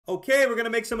Okay, we're going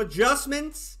to make some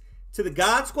adjustments to the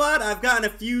God Squad. I've gotten a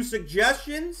few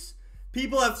suggestions.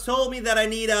 People have told me that I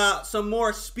need some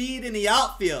more speed in the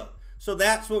outfield. So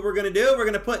that's what we're going to do. We're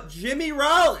going to put Jimmy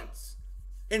Rollins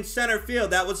in center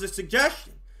field. That was a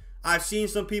suggestion. I've seen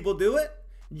some people do it.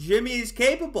 Jimmy is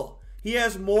capable. He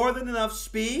has more than enough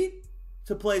speed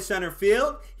to play center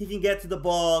field. He can get to the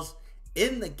balls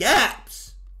in the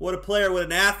gaps. What a player, what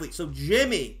an athlete. So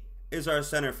Jimmy is our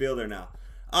center fielder now.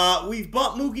 We've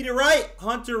bumped Mookie to right.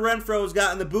 Hunter Renfroe's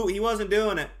gotten the boot. He wasn't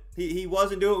doing it. He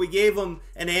wasn't doing it. We gave him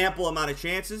an ample amount of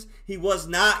chances. He was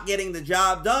not getting the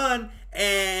job done.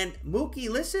 And Mookie,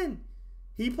 listen,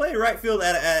 he played right field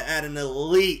at an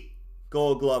elite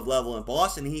Gold Glove level in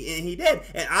Boston. He did.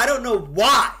 And I don't know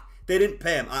why they didn't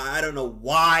pay him. I don't know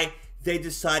why they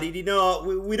decided, you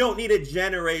know, we don't need a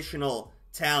generational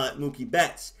talent, Mookie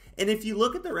Betts. And if you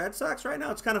look at the Red Sox right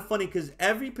now, it's kind of funny because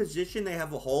every position they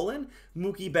have a hole in,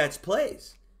 Mookie Betts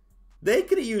plays. They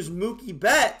could have used Mookie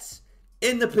Betts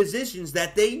in the positions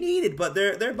that they needed, but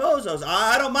they're bozos.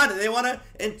 I don't mind it. They want to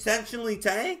intentionally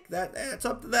tank. That's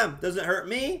up to them. Doesn't hurt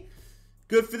me.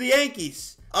 Good for the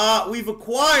Yankees. We've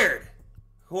acquired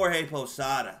Jorge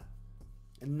Posada.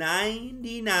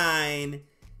 99,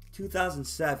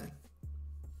 2007.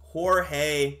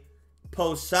 Jorge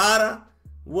Posada.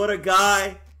 What a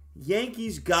guy.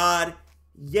 Yankees God,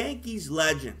 Yankees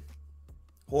legend,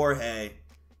 Jorge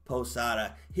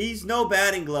Posada. He's no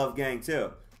batting glove gang,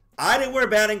 too. I didn't wear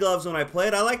batting gloves when I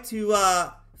played. I like to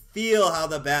feel how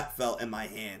the bat felt in my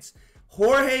hands.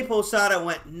 Jorge Posada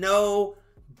went no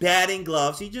batting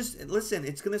gloves. He just, listen,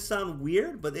 it's going to sound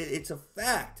weird, but it's a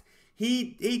fact.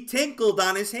 He tinkled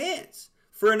on his hands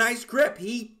for a nice grip.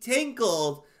 He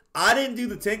tinkled. I didn't do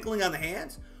the tinkling on the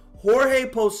hands. Jorge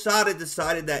Posada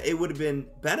decided that it would have been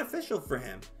beneficial for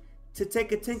him to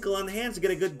take a tinkle on the hands to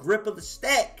get a good grip of the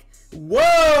stick.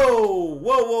 Whoa!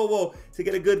 Whoa, whoa, whoa. To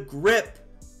get a good grip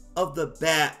of the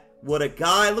bat. What a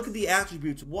guy. Look at the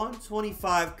attributes.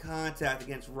 125 contact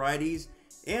against righties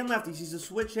and lefties. He's a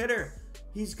switch hitter.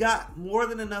 He's got more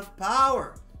than enough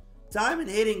power.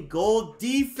 Diamond hitting, gold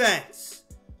defense.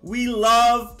 We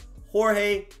love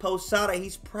Jorge Posada.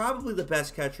 He's probably the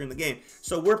best catcher in the game.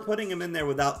 So we're putting him in there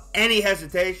without any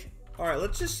hesitation. All right,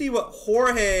 let's just see what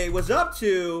Jorge was up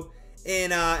to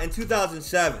in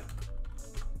 2007.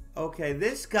 Okay,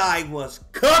 this guy was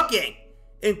cooking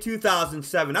in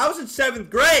 2007. I was in 7th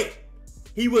grade.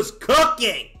 He was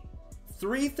cooking.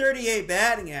 338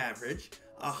 batting average,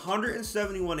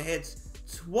 171 hits,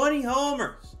 20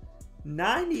 homers,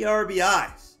 90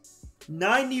 RBIs.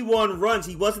 91 runs.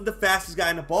 He wasn't the fastest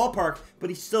guy in the ballpark, but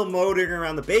he's still motoring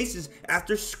around the bases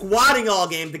after squatting all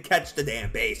game to catch the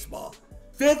damn baseball.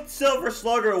 5th Silver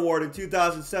Slugger Award in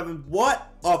 2007.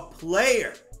 What a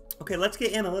player. Okay, let's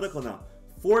get analytical now.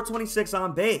 426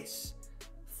 on base.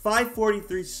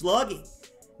 543 slugging.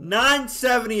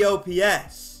 970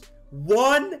 OPS.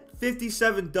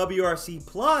 157 WRC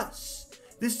plus.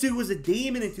 This dude was a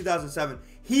demon in 2007.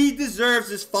 He deserves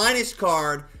his finest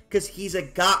card because he's a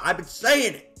god. I've been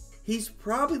saying it. He's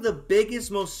probably the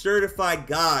biggest, most certified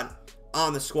god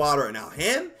on the squad right now.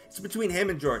 It's between him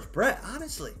and George Brett,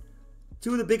 honestly.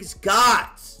 2 of the biggest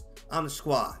gods on the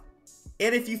squad.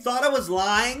 And if you thought I was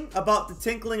lying about the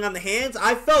tinkling on the hands,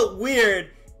 I felt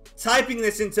weird typing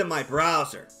this into my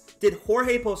browser. Did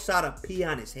Jorge Posada pee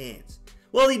on his hands?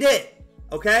 Well, he did.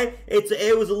 Okay?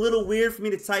 It was a little weird for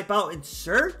me to type out in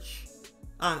search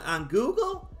on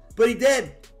Google, but he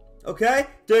did. Okay?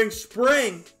 During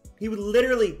spring, he would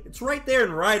literally, it's right there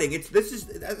in writing. This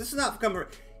is not coming.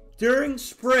 During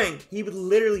spring, he would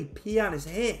literally pee on his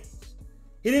hands.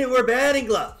 He didn't wear batting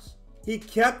gloves. He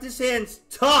kept his hands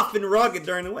tough and rugged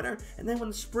during the winter. And then when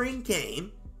the spring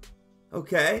came,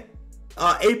 okay,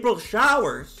 April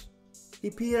showers,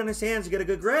 he peed on his hands to get a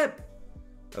good grip.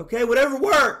 Okay, whatever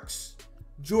works.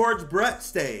 George Brett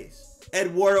stays.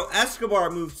 Eduardo Escobar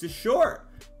moves to short.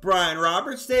 Brian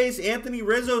Roberts stays. Anthony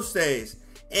Rizzo stays.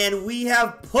 And we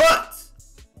have put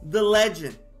the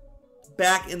legend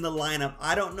back in the lineup.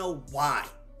 I don't know why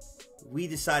we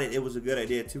decided it was a good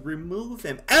idea to remove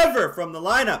him ever from the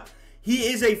lineup.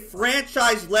 He is a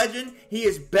franchise legend. He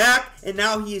is back, and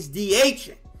now he is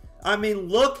DHing. I mean,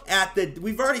 look at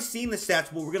we've already seen the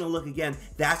stats, but we're going to look again.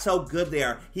 That's how good they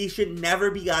are. He should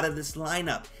never be out of this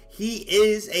lineup. He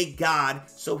is a god,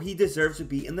 so he deserves to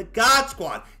be in the God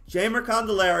Squad. Jamer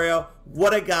Candelario,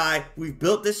 what a guy. We've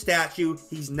built this statue.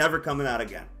 He's never coming out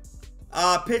again.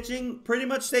 Pitching pretty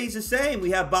much stays the same.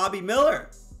 We have Bobby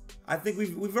Miller. I think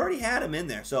we've already had him in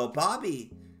there. So Bobby,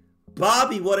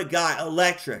 what a guy.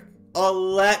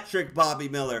 Electric Bobby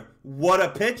Miller. What a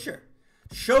pitcher.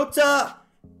 Shota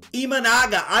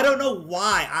Imanaga. I don't know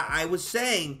why. I was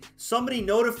saying, somebody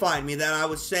notified me that I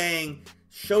was saying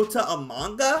Shota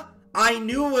Amanga. I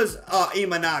knew it was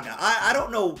Imanaga. I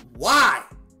don't know why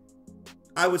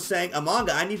I was saying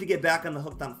Amanga. I need to get back on the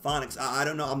Hooked on Phonics. I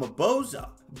don't know. I'm a bozo.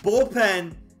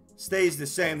 Bullpen stays the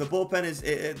same. The bullpen is,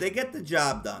 they get the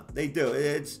job done. They do.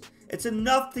 It's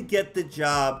enough to get the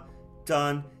job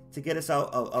done, to get us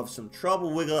out of some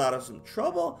trouble, wiggle out of some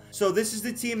trouble. So this is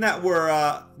the team that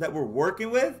we're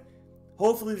working with.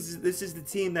 Hopefully this is the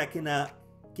team that can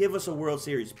give us a World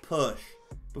Series push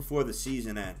before the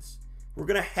season ends. We're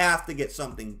gonna have to get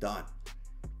something done.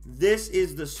 This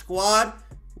is the squad.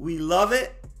 We love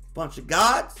it. Bunch of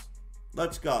gods.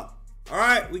 Let's go. All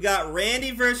right, we got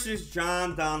Randy versus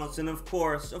John Donaldson. Of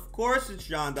course it's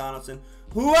John Donaldson.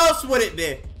 Who else would it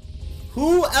be?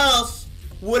 Who else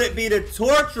would it be to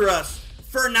torture us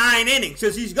for 9 innings?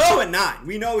 Because he's going 9.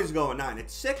 We know he's going 9.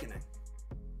 It's sickening.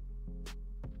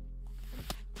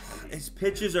 His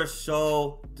pitches are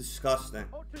so disgusting.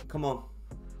 Come on.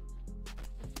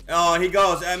 Oh, he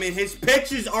goes. I mean, his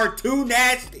pitches are too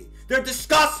nasty. They're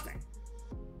disgusting.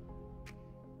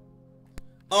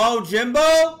 Oh,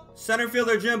 Jimbo? Center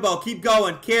fielder Jimbo. Keep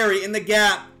going. Carry in the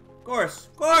gap. Of course.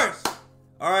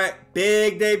 All right.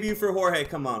 Big debut for Jorge.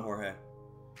 Come on, Jorge.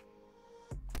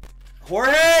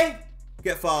 Jorge?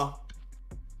 Get foul.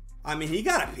 I mean, he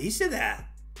got a piece of that.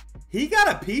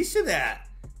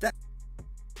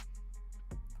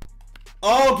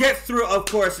 Oh, get through, of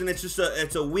course, and it's just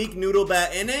it's a weak noodle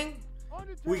bat inning.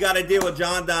 We got to deal with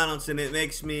John Donaldson. It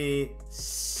makes me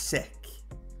sick.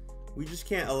 We just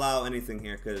can't allow anything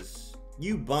here because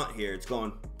you bunt here. It's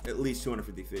going at least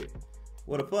 250 feet.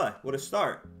 What a play. What a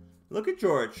start. Look at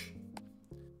George.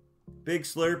 Big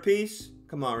slur piece.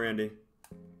 Come on, Randy.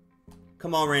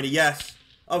 Yes.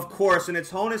 Of course, and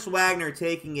it's Honus Wagner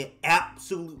taking it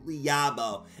absolutely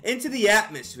yabo. Into the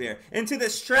atmosphere. Into the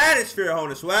stratosphere,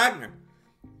 Honus Wagner.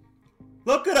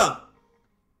 Look at him.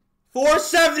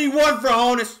 471 for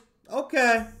Honus.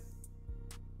 Okay.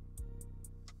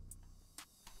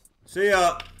 See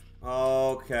ya.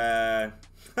 Okay.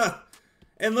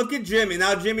 And look at Jimmy.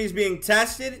 Now Jimmy's being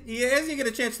tested. He doesn't get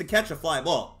a chance to catch a fly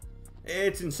ball.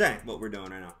 It's insane what we're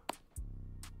doing right now.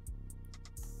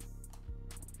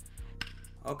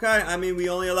 Okay, I mean, we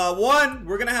only allow 1.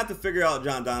 We're going to have to figure out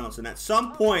John Donaldson. At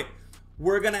some point,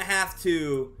 we're going to have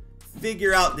to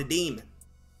figure out the demon.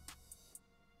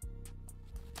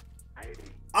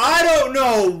 I don't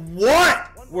know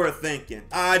what we're thinking.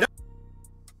 I don't.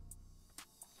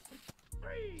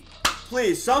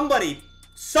 Please, somebody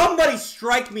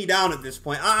strike me down at this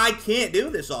point. I can't do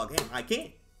this all game. I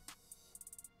can't.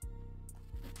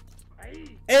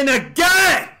 And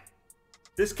again!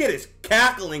 This kid is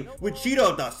cackling with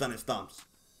Cheeto dust on his thumbs.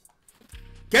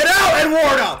 Get out,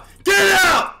 Eduardo! Get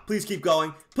out! Please keep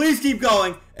going.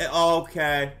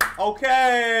 Okay.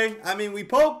 I mean, we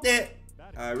poked it.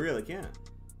 I really can't.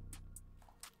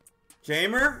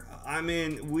 Jamer, I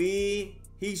mean,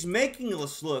 he's making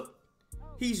us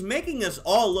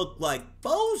all look like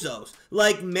bozos.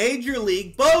 Like Major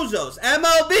League Bozos.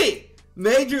 MLB.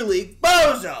 Major League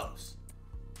Bozos.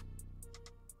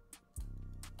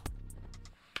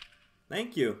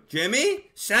 Thank you. Jimmy?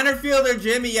 Center fielder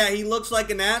Jimmy. Yeah, he looks like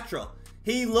a natural.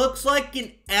 He looks like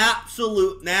an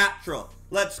absolute natural.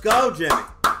 Let's go, Jimmy.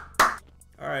 All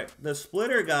right. The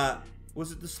splitter got...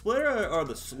 Was it the splitter or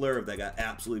the slurve that got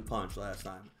absolutely punched last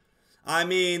time? I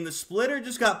mean, the splitter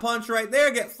just got punched right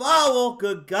there. Get foul.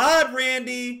 Good God,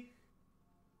 Randy.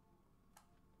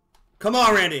 Come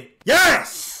on, Randy.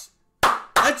 Yes!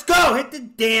 Let's go. Hit the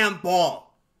damn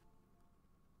ball.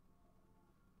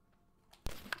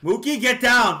 Mookie, get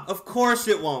down. Of course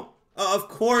it won't. Of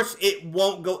course it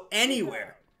won't go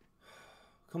anywhere.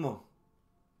 Come on.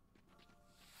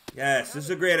 Yes, this is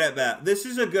a great at-bat. This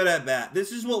is a good at-bat.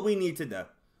 This is what we need to do.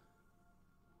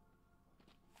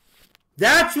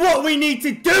 That's what we need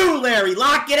to do, Larry.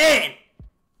 Lock it in.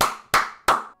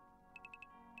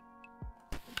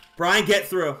 Brian, get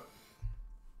through.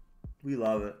 We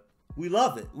love it. We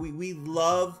love it. We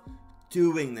love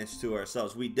doing this to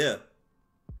ourselves. We do.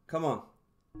 Come on.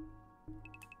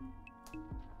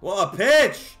 What a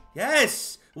pitch.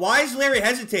 Yes. Why is Larry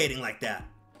hesitating like that?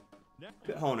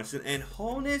 Good Honus. And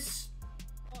Honus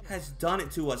has done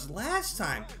it to us last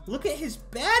time. Look at his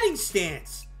batting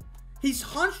stance. He's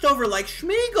hunched over like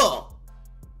Schmeagle.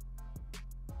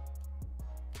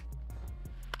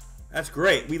 That's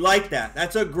great. We like that.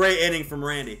 That's a great inning from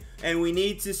Randy. And we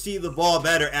need to see the ball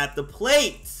better at the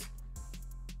plate.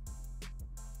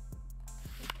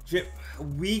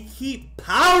 We keep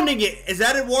pounding it. Is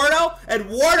that Eduardo?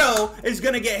 Eduardo is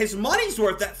going to get his money's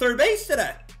worth at third base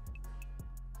today.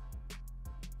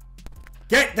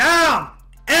 Get down!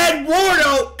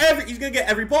 Eduardo! He's gonna get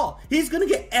every ball. He's gonna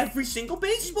get every single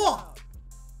baseball.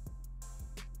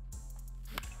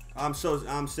 I'm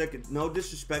sick of, no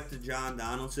disrespect to John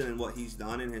Donaldson and what he's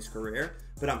done in his career,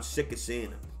 but I'm sick of seeing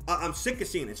him. I'm sick of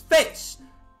seeing his face.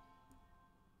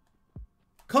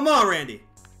 Come on, Randy.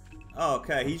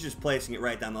 Okay, he's just placing it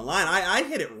right down the line. I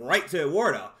hit it right to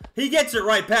Eduardo. He gets it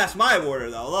right past my Eduardo,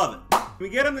 though. Love it. Can we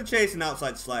get him to chase an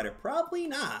outside slider? Probably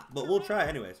not, but we'll try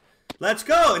anyways. Let's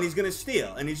go, and he's going to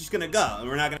steal, and he's just going to go, and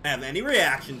we're not going to have any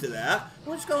reaction to that.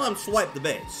 We're just going to let him swipe the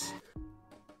base.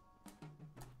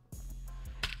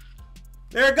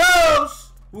 There it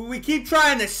goes! We keep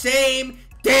trying the same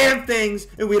damn things,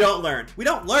 and we don't learn. We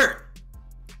don't learn.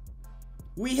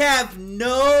 We have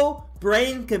no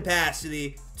brain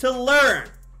capacity to learn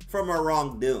from our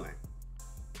wrongdoing.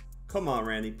 Come on,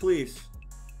 Randy, please.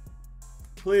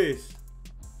 Please.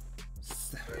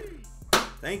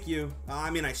 Thank you. I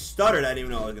mean, I stuttered. I didn't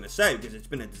even know what I was going to say because it's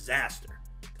been a disaster.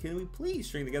 Can we please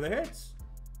string together hits?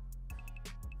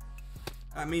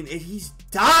 I mean, he's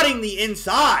dotting the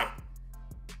inside.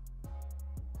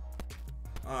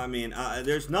 I mean,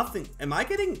 there's nothing. Am I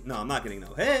getting? No, I'm not getting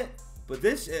no hit. But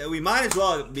this, we might as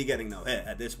well be getting no hit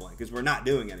at this point because we're not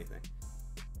doing anything.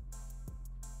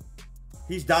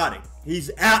 He's dotting.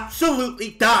 He's absolutely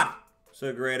dotting.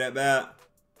 So great at bat.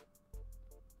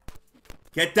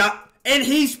 Get down. And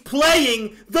he's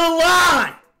playing the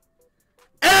line.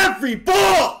 Every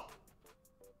ball.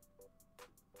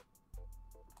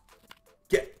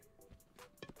 Get.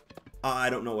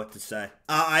 I don't know what to say.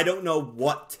 I don't know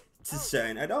what to say.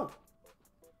 And I don't.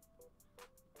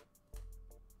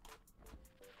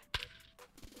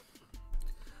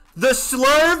 The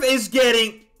slurve is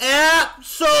getting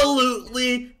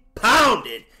absolutely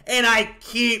pounded. And I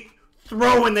keep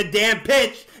throwing the damn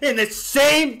pitch in the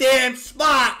same damn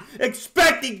spot,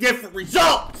 expecting different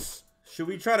results. Should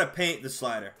we try to paint the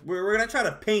slider? We're going to try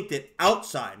to paint it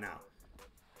outside now.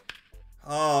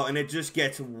 Oh, and it just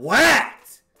gets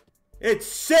whacked. It's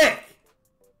sick.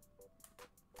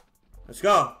 Let's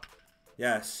go.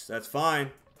 Yes, that's fine.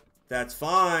 That's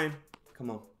fine. Come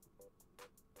on.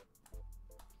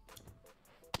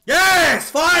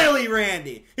 Yes! Finally,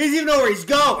 Randy! He doesn't even know where he's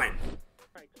going.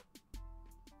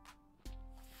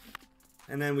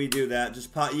 And then we do that.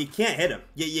 Just pop. You can't hit him.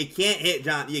 You can't hit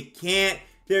John. You can't.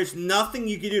 There's nothing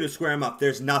you can do to square him up.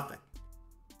 There's nothing.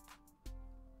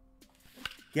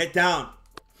 Get down.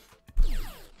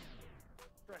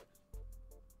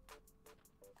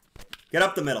 Get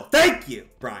up the middle. Thank you,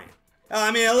 Brian.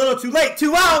 I mean, a little too late.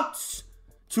 2 outs.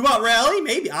 2 out rally?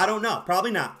 Maybe. I don't know.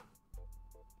 Probably not.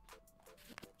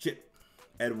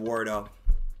 Eduardo.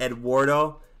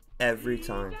 Eduardo every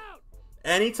time.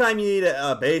 Anytime you need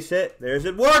a base hit, there's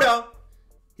Eduardo.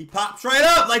 He pops right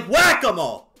up like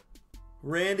whack-a-mole.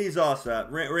 Randy's all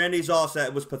set. Randy's all set.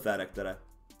 It was pathetic today.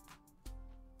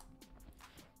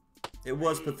 It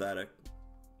was pathetic.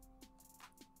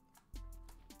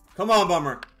 Come on,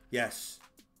 Bummer. Yes.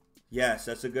 Yes,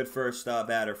 that's a good first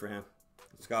batter for him.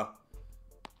 Let's go.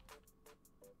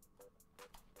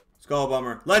 Let's go,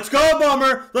 Bummer. Let's go,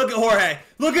 Bummer. Look at Jorge.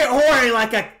 Look at Jorge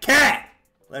like a cat.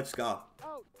 Let's go.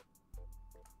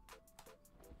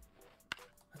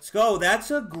 Let's go.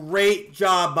 That's a great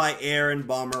job by Aaron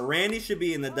Bummer. Randy should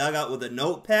be in the dugout with a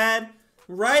notepad,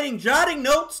 jotting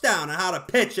notes down on how to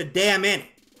pitch a damn inning.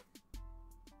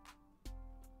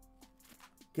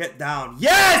 Get down.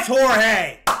 Yes,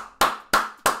 Jorge!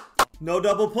 No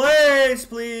double plays,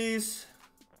 please.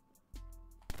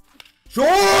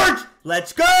 George!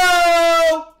 Let's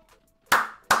go!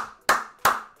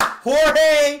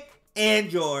 Jorge and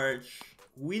George.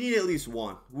 We need at least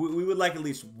one. We would like at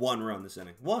least one run this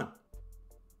inning. One.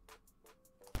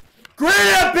 Great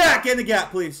at bat. Get in the gap,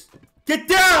 please. Get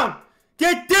down.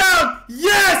 Get down.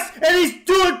 Yes. And he's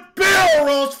doing barrel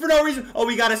rolls for no reason. Oh,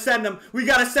 we got to send him. We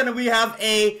got to send him. We have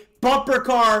a bumper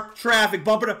car traffic.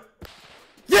 Bumper to...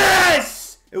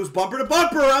 Yes. It was bumper to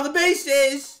bumper around the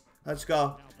bases. Let's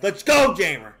go. Let's go,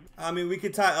 Jamer. I mean, we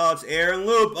could tie... Oh, it's Aaron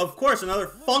Loop. Of course, another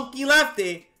funky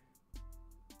lefty.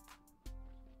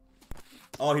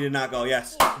 Oh, he did not go.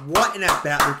 Yes. What in that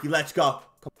bat, Mookie? Let's go.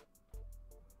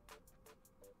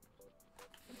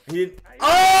 He didn't.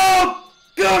 Oh!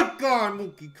 Good God,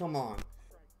 Mookie. Come on.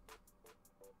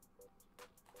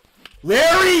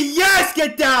 Larry, yes!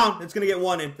 Get down! That's going to get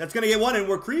one in. That's going to get one in.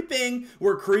 We're creeping.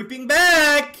 We're creeping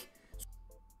back.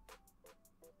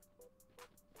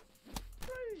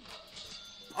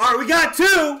 All right, we got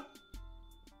 2.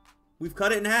 We've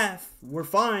cut it in half. We're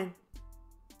fine.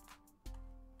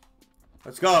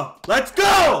 Let's go. Let's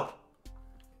go!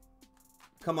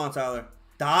 Come on, Tyler.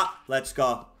 Dot. Let's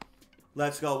go.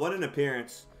 Let's go. What an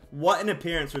appearance. What an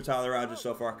appearance for Tyler Rogers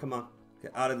so far. Come on.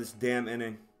 Get out of this damn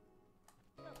inning.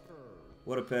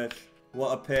 What a pitch.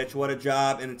 What a pitch. What a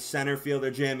job. And it's center fielder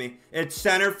Jimmy. It's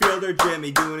center fielder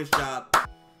Jimmy doing his job.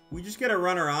 We just get a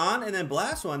runner on and then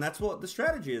blast one. That's what the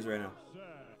strategy is right now.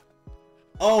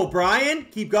 Oh, Brian.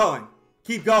 Keep going.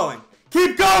 Keep going.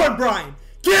 Keep going, Brian.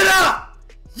 Get up.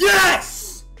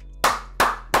 Yes.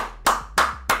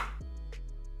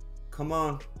 Come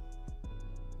on.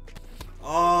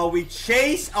 Oh, we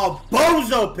chase a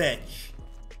bozo pitch.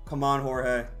 Come on,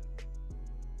 Jorge.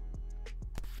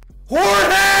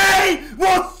 Jorge!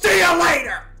 We'll see you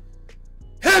later!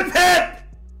 Hip hip!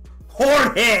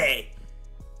 Jorge!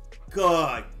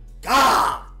 Good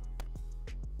God!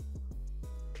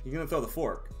 You're gonna throw the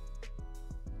fork.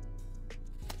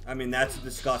 I mean, that's a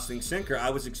disgusting sinker. I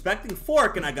was expecting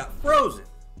fork and I got frozen.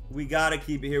 We gotta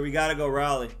keep it here. We gotta go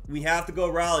rally. We have to go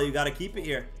rally. You gotta keep it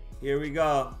here. Here we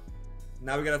go.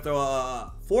 Now we gotta throw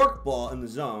a fork ball in the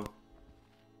zone.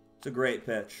 It's a great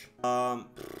pitch.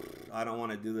 I don't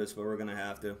want to do this, but we're gonna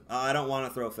have to. I don't want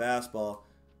to throw fastball,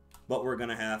 but we're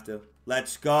gonna have to.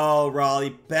 Let's go,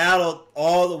 Raleigh. Battle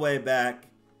all the way back.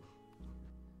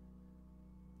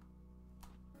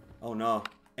 Oh no.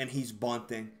 And he's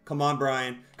bunting. Come on,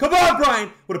 Brian. Come on,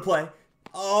 Brian! What a play.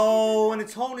 Oh, and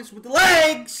it's Honus with the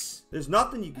legs. There's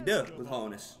nothing you can do with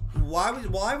Honus.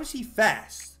 Why was he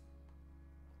fast?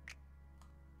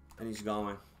 And he's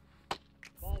going.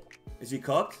 Is he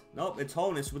cooked? Nope, it's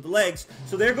Honus with the legs.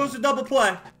 So there goes the double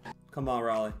play. Come on,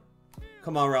 Raleigh.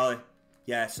 Come on, Raleigh.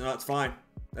 Yes, no, it's fine.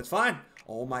 That's fine.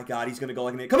 Oh my God, he's gonna go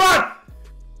like an idiot. Come on!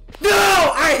 No!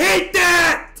 I hate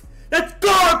that! That's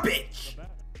garbage!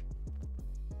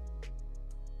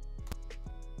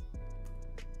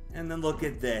 And then look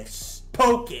at this.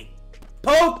 Poking.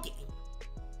 Poking.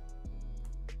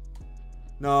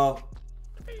 No.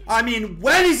 I mean,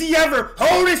 when is he ever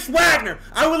Honus Wagner?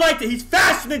 I would like to. He's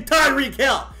faster than Tyreek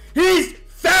Hill. He's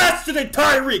faster than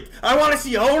Tyreek. I want to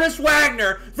see Honus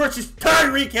Wagner versus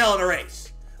Tyreek Hill in a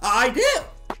race. I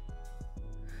do.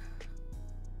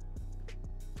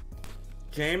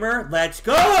 Jamer, let's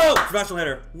go. Professional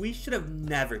hitter. We should have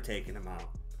never taken him out.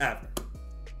 Ever.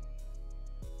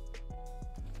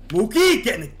 Mookie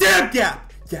getting the damn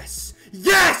gap. Yes.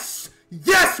 Yes.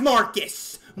 Yes,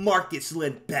 Marcus. Marcus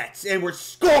Lynn bets, and we're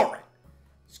scoring.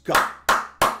 Let's go.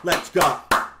 Let's go.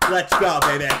 Let's go,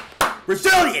 baby.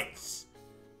 Resilience.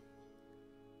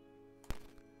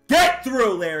 Get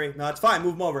through, Larry. No, it's fine.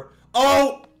 Move him over.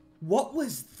 Oh, what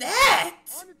was that?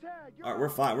 All right, we're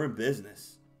fine. We're in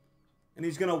business. And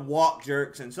he's going to walk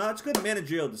Jerkson. So it's a good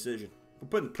managerial decision. We're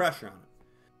putting pressure on him.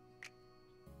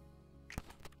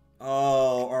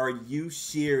 Oh, are you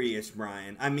serious,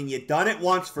 Brian? I mean, you done it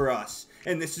once for us,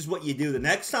 and this is what you do the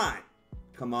next time.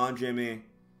 Come on, Jimmy.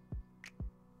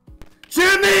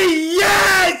 Jimmy,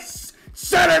 yes!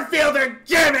 Center fielder,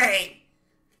 Jimmy!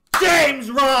 James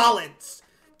Rollins!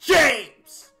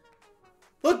 James!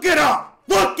 Look at him!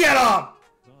 Look at him!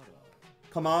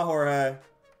 Come on, Jorge.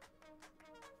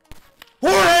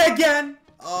 Jorge again!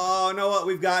 Oh, you know what?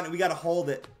 We've got it. We got to hold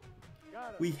it.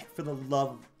 For the love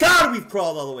of God, we've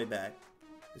crawled all the way back.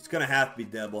 It's going to have to be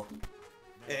Dibble.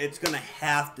 It's going to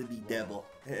have to be Dibble.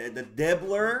 The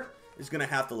Dibbler is going to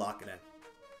have to lock it in.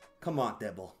 Come on,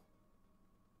 Dibble.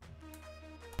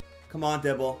 Come on,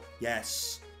 Dibble.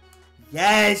 Yes.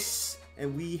 Yes!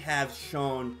 And we have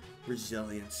shown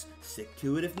resilience.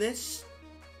 Stick-to-itiveness.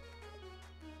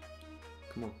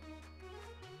 Come on.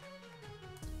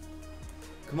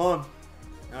 Come on.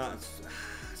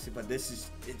 See, but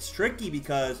it's tricky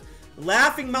because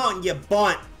Laughing Mountain, you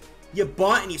bunt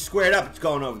and you square it up, it's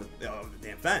going over the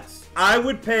damn fence. I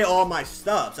would pay all my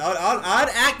stubs. I'd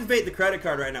activate the credit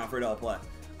card right now for a double play.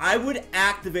 I would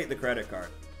activate the credit card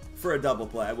for a double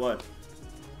play. I would.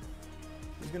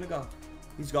 He's gonna go.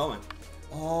 He's going.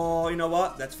 Oh, you know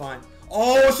what? That's fine.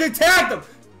 Oh, she tagged him.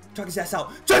 Chuck his ass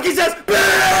out. Chuck his ass.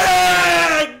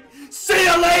 Bang! See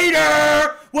you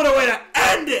later. What a way to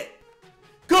end it.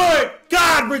 Good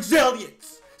God,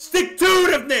 resilience,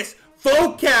 stick-to-itiveness,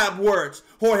 vocab words.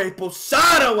 Jorge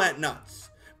Posada went nuts.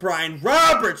 Brian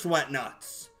Roberts went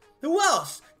nuts. Who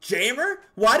else? Jamer?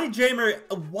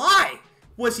 Why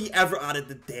was he ever out of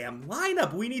the damn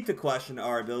lineup? We need to question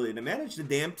our ability to manage the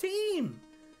damn team.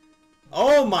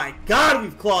 Oh my God,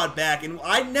 we've clawed back, and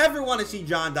I never want to see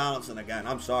John Donaldson again.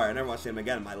 I'm sorry, I never want to see him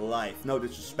again in my life. No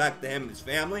disrespect to him and his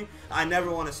family. I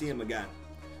never want to see him again.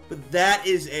 But that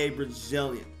is a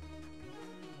resilient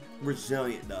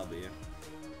W.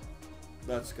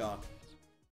 Let's go.